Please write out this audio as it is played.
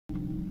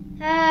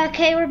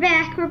Okay, we're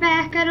back.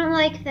 I don't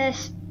like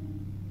this.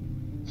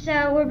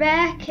 So, we're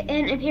back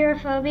in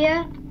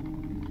Apeirophobia.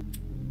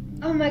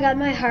 Oh my god,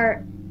 my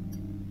heart.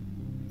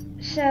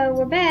 So,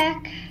 we're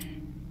back.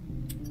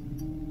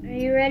 Are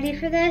you ready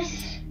for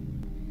this?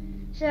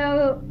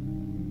 So,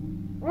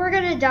 we're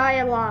gonna die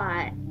a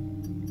lot.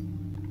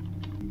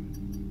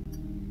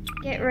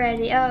 Get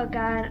ready. Oh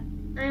god,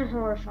 I'm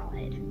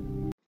horrified.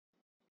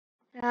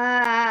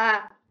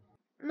 My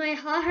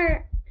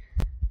heart.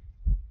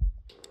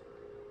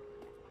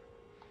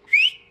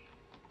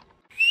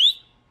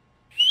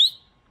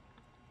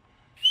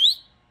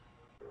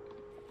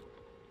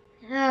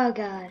 Oh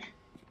god.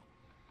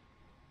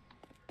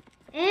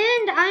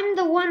 And I'm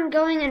the one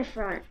going in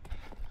front.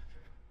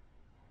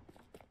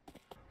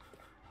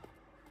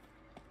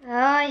 Oh,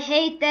 I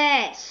hate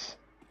this.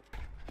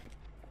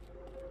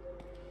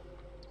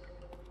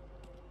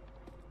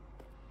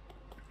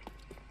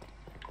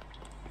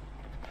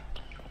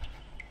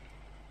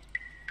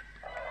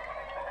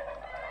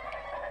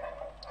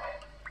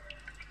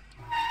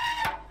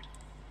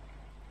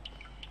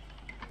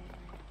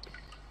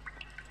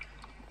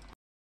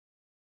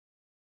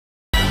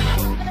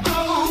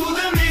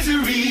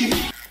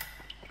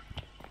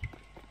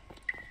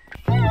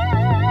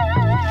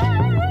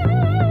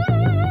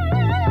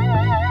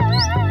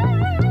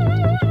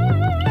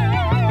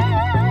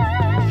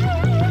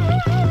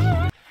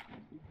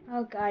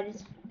 Oh god,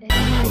 it's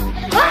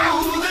ah!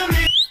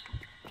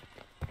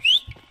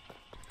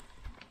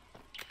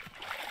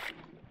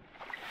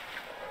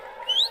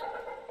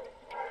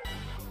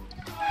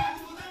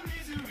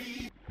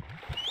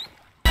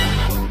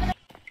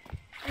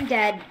 I'm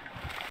dead.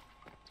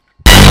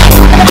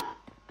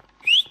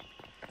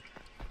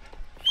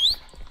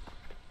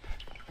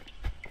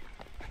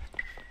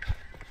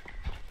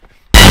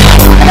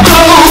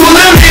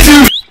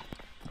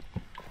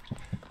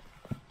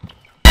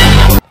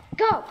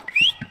 Go!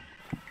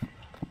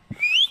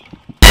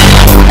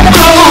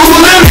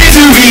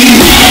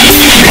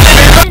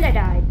 And I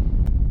died.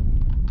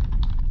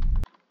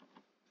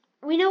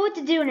 We know what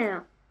to do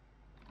now.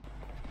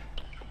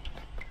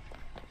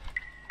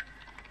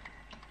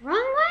 Wrong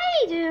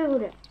way,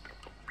 dude!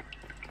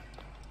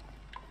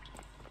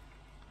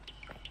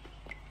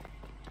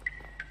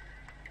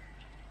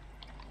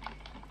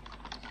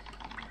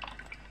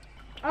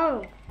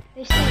 Oh,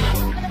 they see me.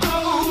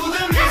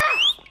 Ah!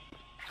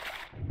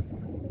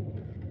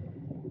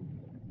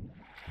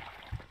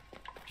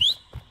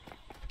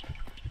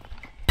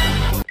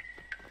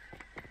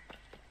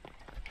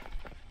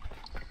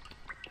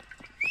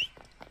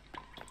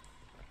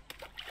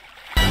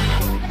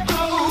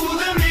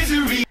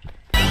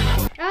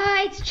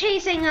 Ah, it's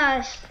chasing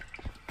us.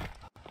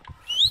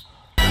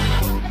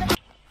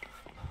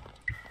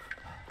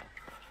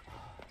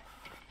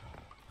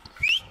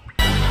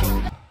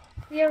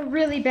 We are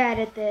really bad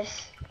at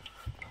this.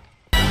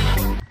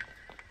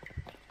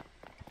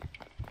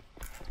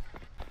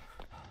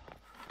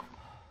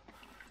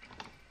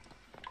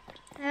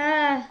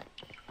 Ah.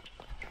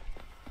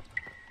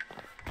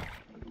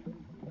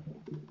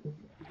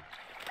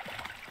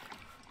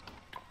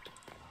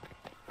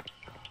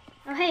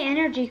 Oh, hey,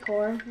 energy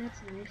core.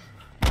 That's nice.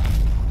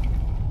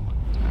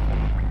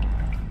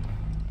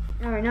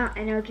 No, not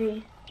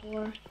energy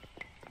core.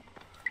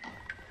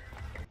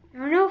 I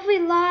don't know if we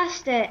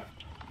lost it.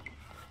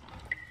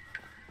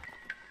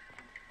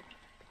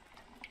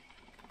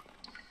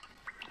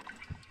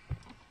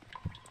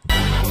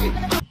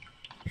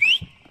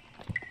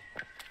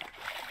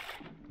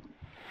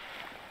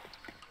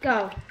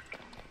 Go.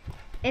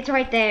 It's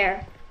right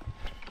there.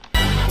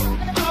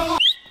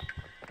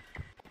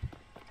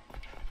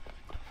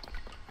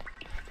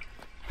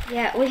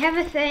 Yeah, we have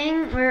a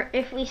thing where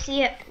if we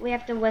see it, we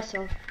have to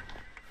whistle.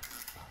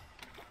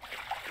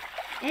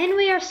 And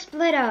we are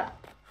split up.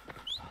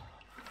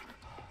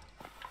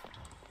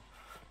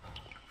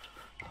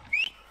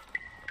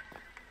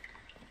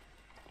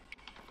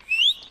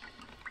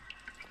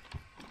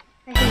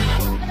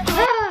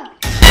 Ah!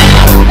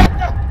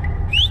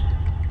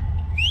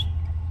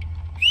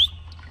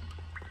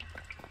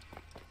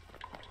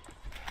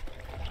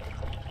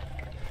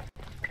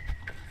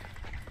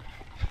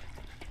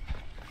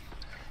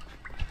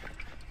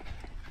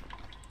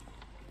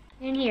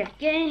 In here,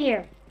 get in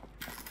here.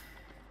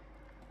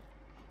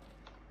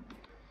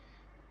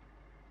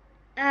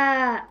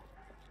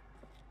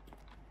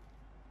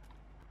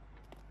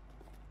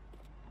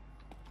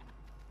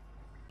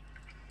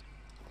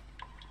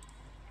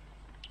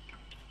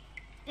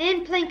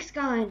 And Plank's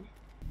gone.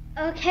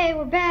 Okay,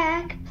 we're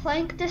back.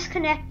 Plank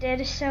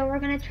disconnected, so we're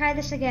gonna try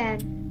this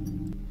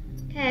again.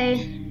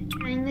 Okay,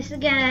 trying this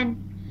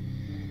again.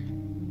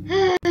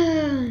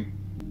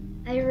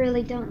 I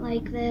really don't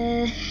like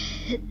this.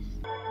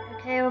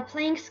 Okay, well,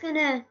 Plank's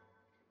gonna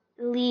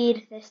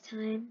lead this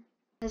time.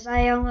 Because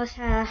I almost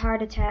had a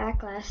heart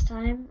attack last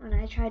time when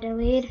I tried to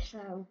lead,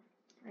 so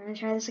we're gonna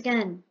try this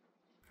again.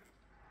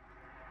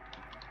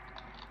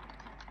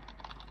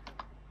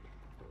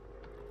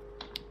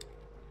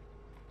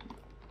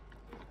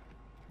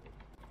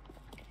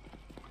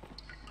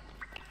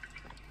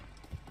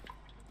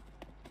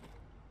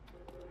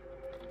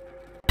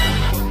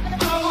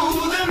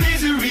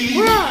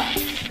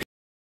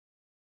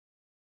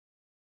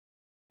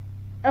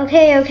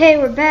 Okay,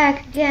 we're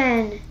back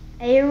again.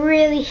 I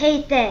really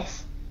hate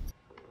this.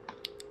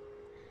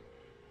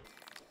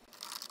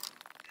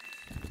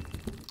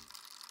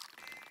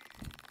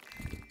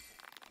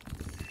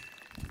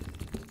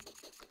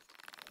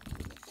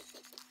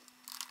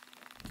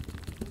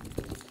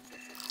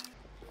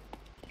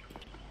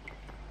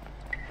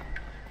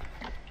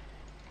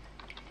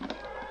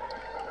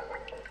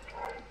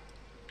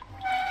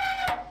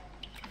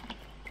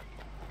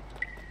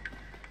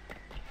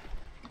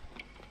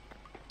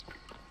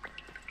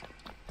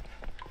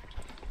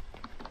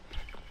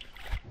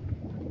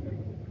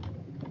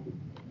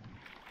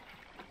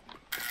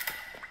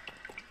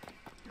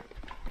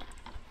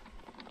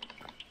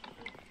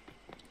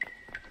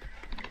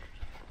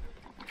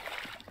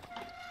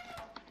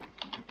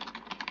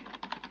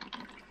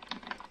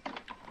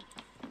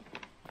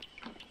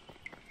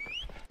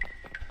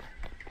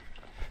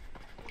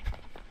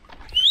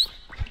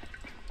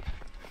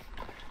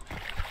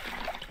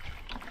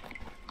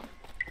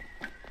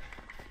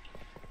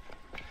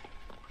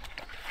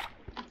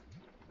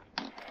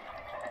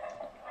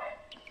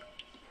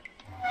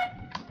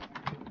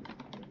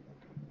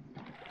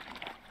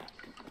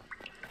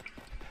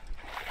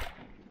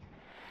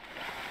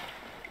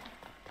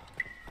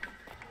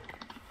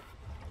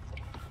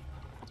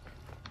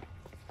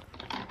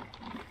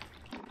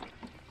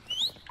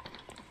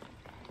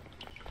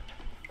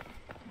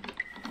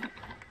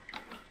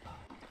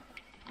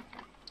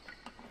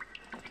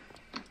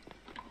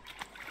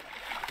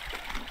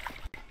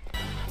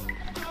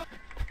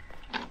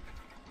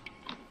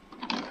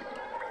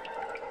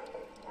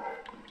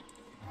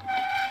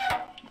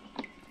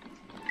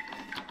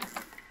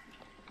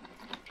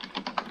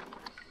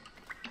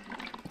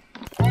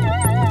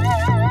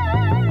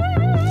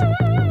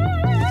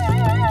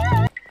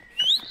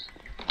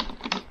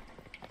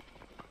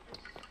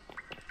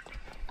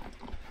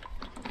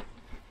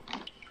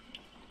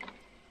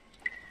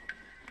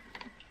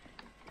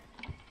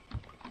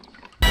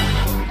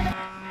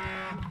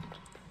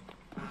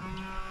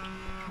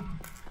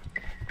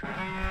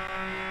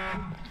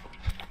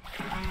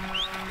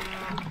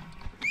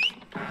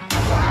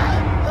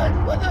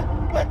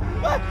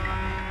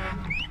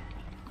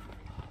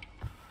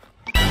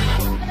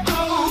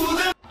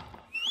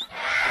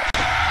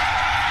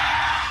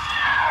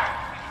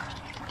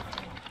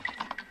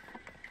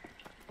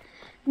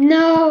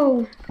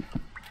 No!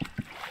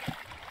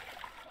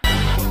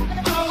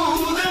 Oh,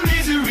 the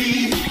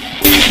misery.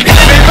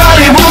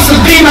 Everybody wants to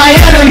be my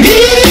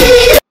enemy.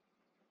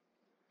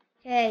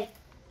 Okay.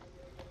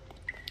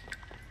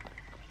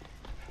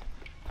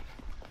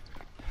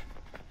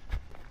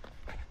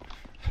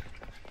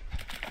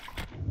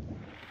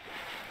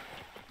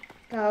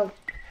 Go.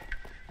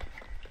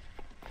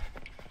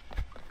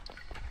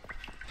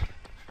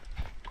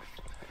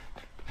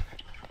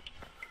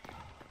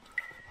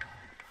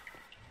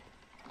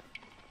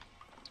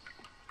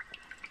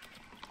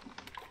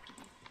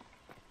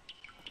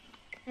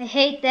 I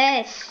hate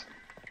this.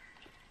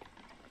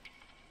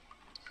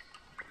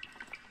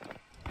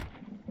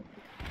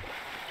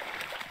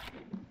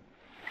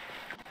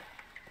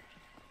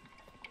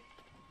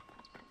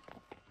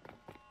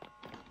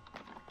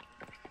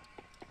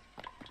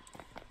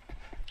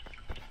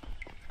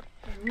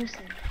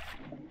 Listen.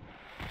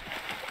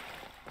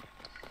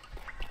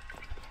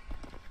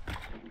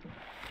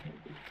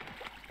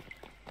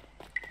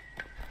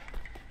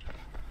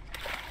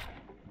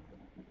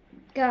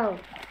 Go.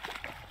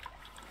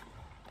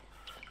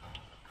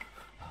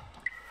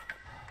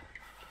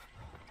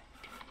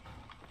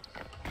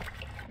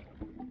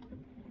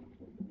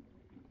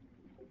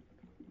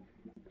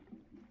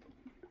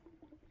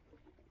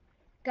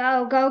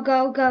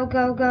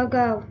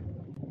 Go.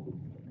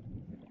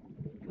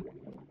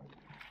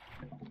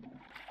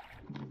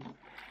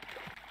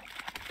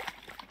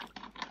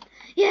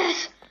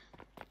 Yes!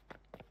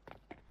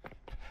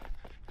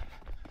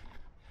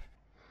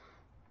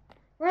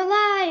 We're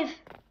alive!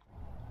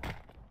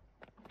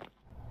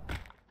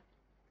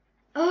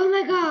 Oh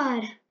my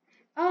god!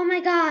 Oh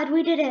my god,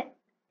 we did it!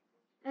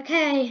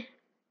 Okay.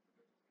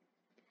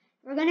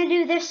 We're gonna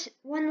do this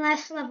one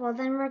last level,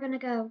 then we're gonna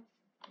go.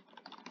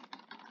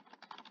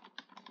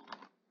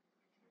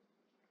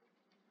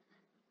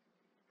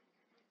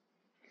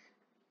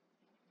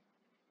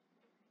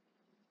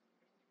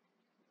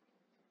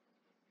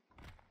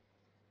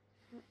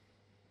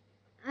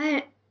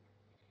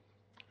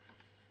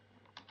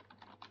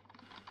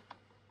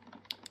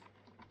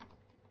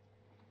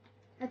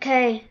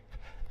 Okay.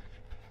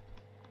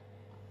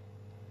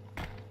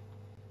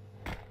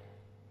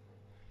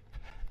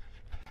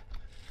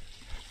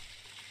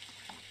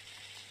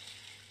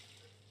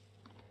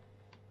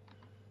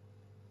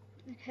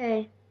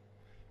 Okay.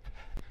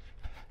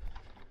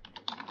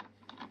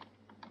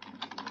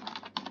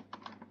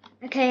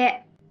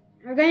 Okay,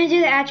 we're gonna do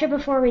the outro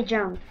before we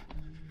jump.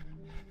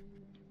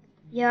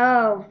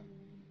 Yo.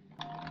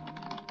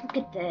 Look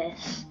at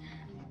this.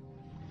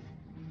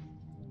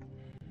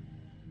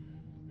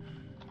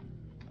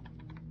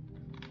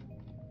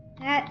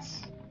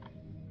 That's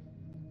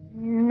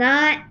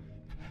not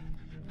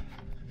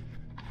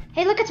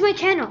Hey, look, it's my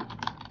channel.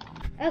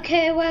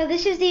 Okay, well,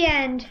 this is the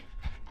end.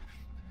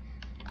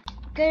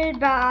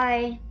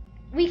 Goodbye.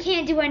 We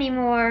can't do any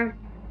more.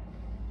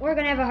 We're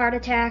gonna have a heart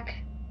attack.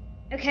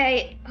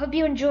 Okay, hope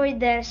you enjoyed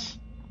this.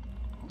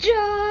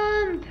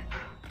 Jump!